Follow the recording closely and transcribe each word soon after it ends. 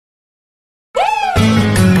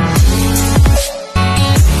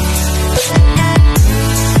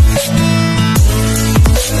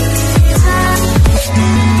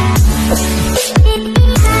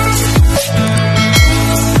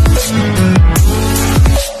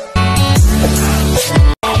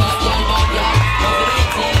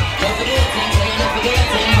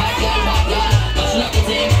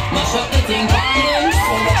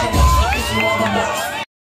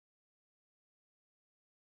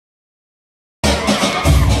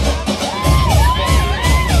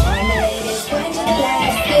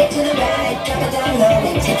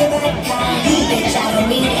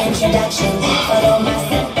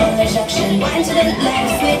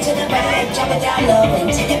it down low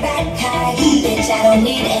and take it back high. Bitch, I don't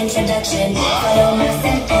need introduction. Follow my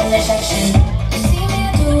simple instruction. You see me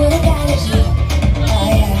do what I gotta do. Oh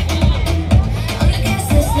yeah. On the gas,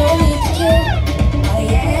 there's no need to kill. Oh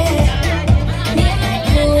yeah. Me and my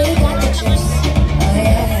crew, we got the juice. Oh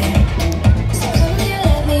yeah. So come here,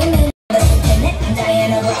 let me in. Listen, I'm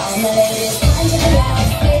dying over all my ladies. One to the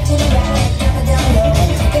left, straight to the right. Drop it down low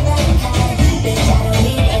and take it back high. Bitch, I don't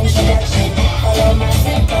need introduction. Follow my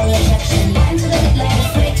simple instruction. One to the left,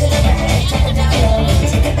 straight to the right. Drop it down low and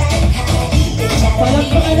take it back high. Bitch, I don't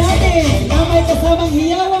need Palakpakan natin introduction. na may kasamang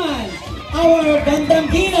hiyawan, our gandang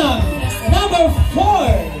ginang, number 4.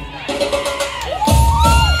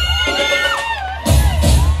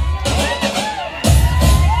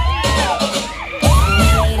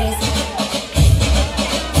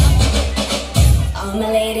 All my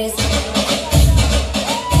ladies,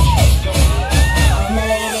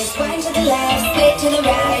 wind to the left, straight to the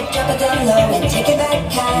right, drop it down low and take it back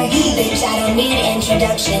high. Bitch, I don't need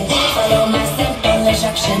introduction. Follow my simple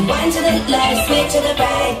instruction. Wind to the left, straight to the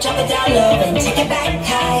right, drop it down low and take it back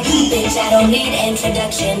high. Bitch, I don't need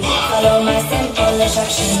introduction. Follow my simple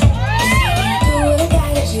instruction. Do what I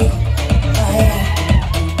gotta do. Oh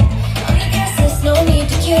yeah. On the gas, there's no need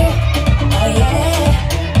to kill. Oh yeah.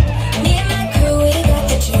 Me and my crew, we got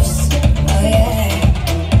the juice. Oh yeah.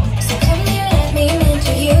 So come here, let me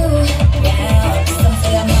into you. Yeah, some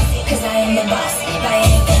say I'm up, cause I am the boss. Buy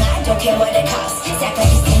anything, I don't care what it costs. Stack like a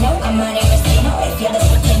casino, I'm running casino. If you're the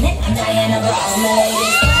lieutenant, I'm dying over all my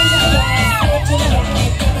ladies. One to the right, straight to the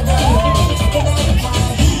right, drop it down low and take it back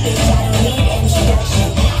high. Bitch, I don't need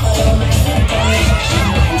introduction. Follow my simple instruction.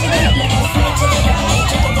 One to the left, straight to the right,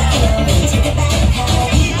 drop it down low and take it back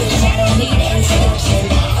high. Bitch, I don't need introduction.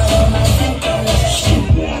 Follow my simple instruction.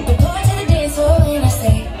 Report to the dance floor when I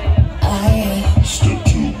say, oh yeah.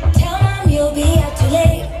 Tell mom you'll be out too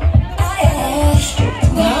late. Oh yeah.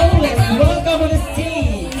 Now let's welcome on the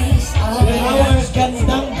stage with our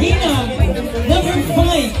gandang ginang, number 5.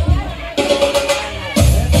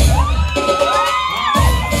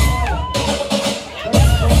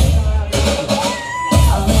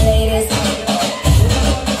 All my ladies,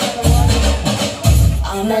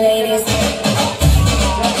 all my ladies,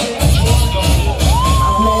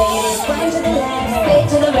 all my ladies, wind to the left, straight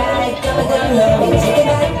to the right, drop it down low and take it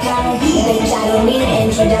back high. Bitch, I don't need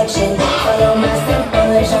introduction. Follow my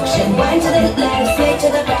simple instruction. Wind to the left, straight to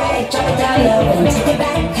the right, drop it down low and take it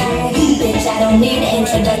back high. Bitch, I don't need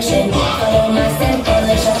introduction. Follow my simple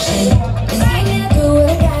instruction. You see me do what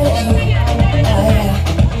I gotta do. Oh yeah.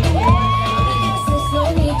 There's no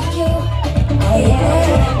need to kill. Oh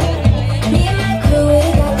yeah. Me and my crew, we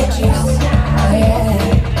got the juice. Oh yeah.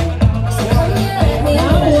 So come here, let me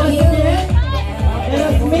Now into once you. again, let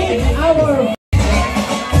us meet our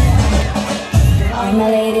All my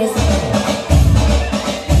ladies,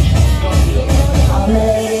 all my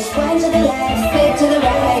ladies, wind to the left, straight to the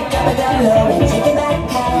right, drop it down low and take it back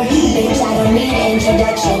high. Bitch, I don't need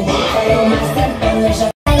introduction. Follow my simple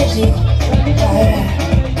instruction. Oh yeah.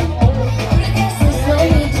 On the gas, there's no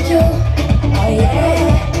need to kill. Oh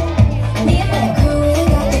yeah. Me and my crew, we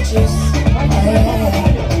got the juice. Oh yeah.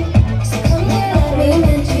 So come here, let me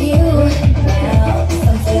into you. Now,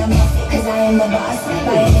 some say I'm up, cause I am the boss.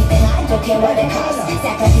 Buy anything, I don't care what it costs.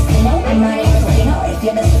 Stack like a casino, I'm running casino. If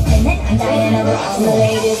you're the lieutenant, I'm dying over all the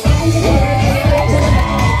ladies. Wind to the left, straight to the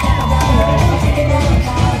right, drop it down low and take it back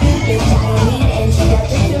high. Bitch, I don't need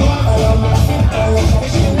introduction. Follow my simple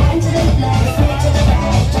instruction. Wind to the left, straight to the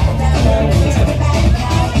right, drop it down low and take it back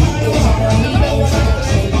high. Bitch, I don't need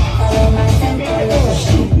introduction. Follow my simple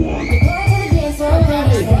instruction. Report to the dance floor when I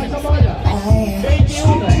say, oh yeah.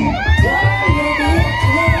 You'll be up to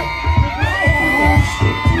late. Oh yeah.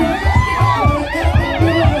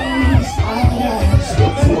 Oh yeah.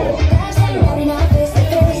 Guys, I'm running out face to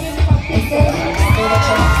face.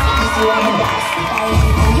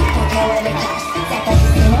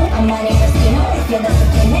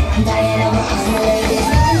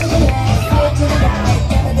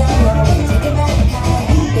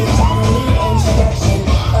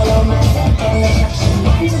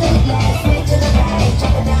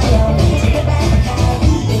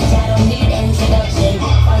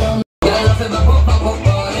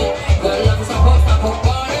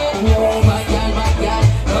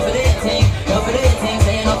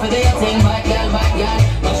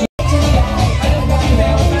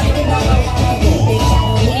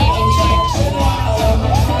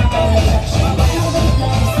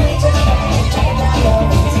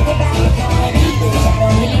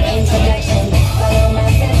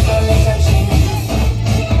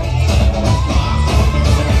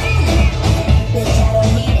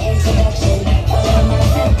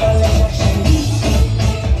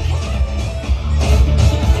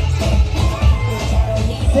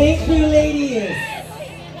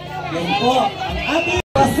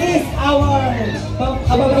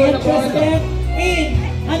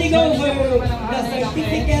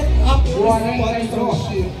 set up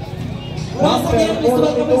sponsorship. Once again, please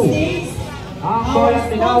welcome on stage our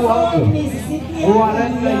sponsor, Miss Cynthia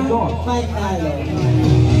Magdalo.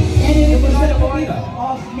 And in the representative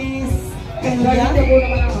of Miss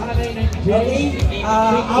okay,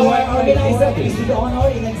 our organizer, please do the honor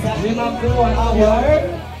in exactly our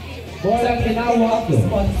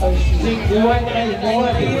sponsorship. Thank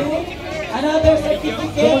you. Another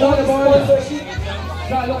certificate of sponsorship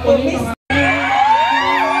for Miss.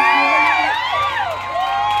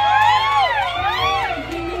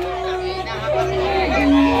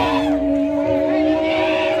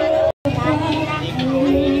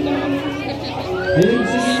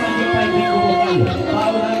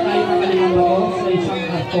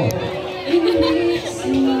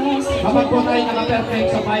 Kapag po tayo naka-perfect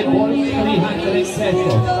sa 5 balls, 300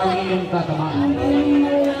 pesos ang inyong tatamaan.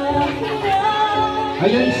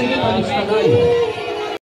 Ayun, sige, palis na tayo.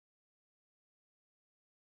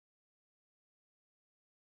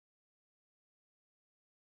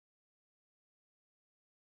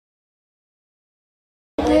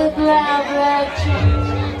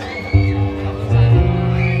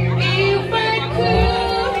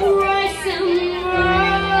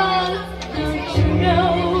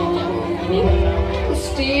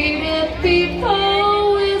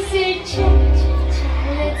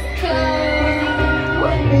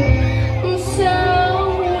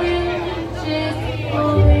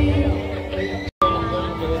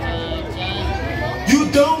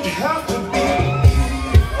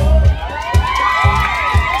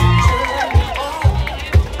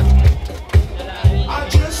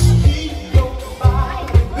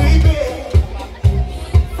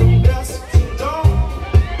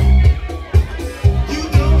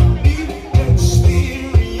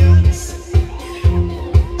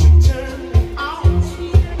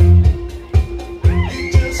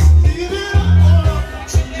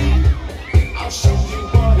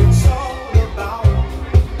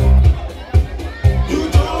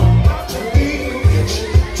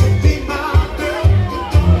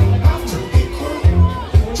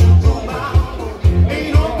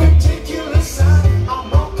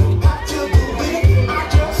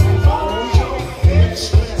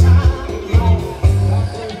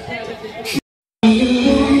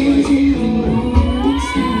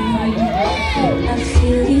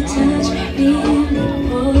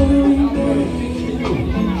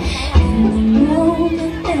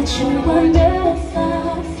 One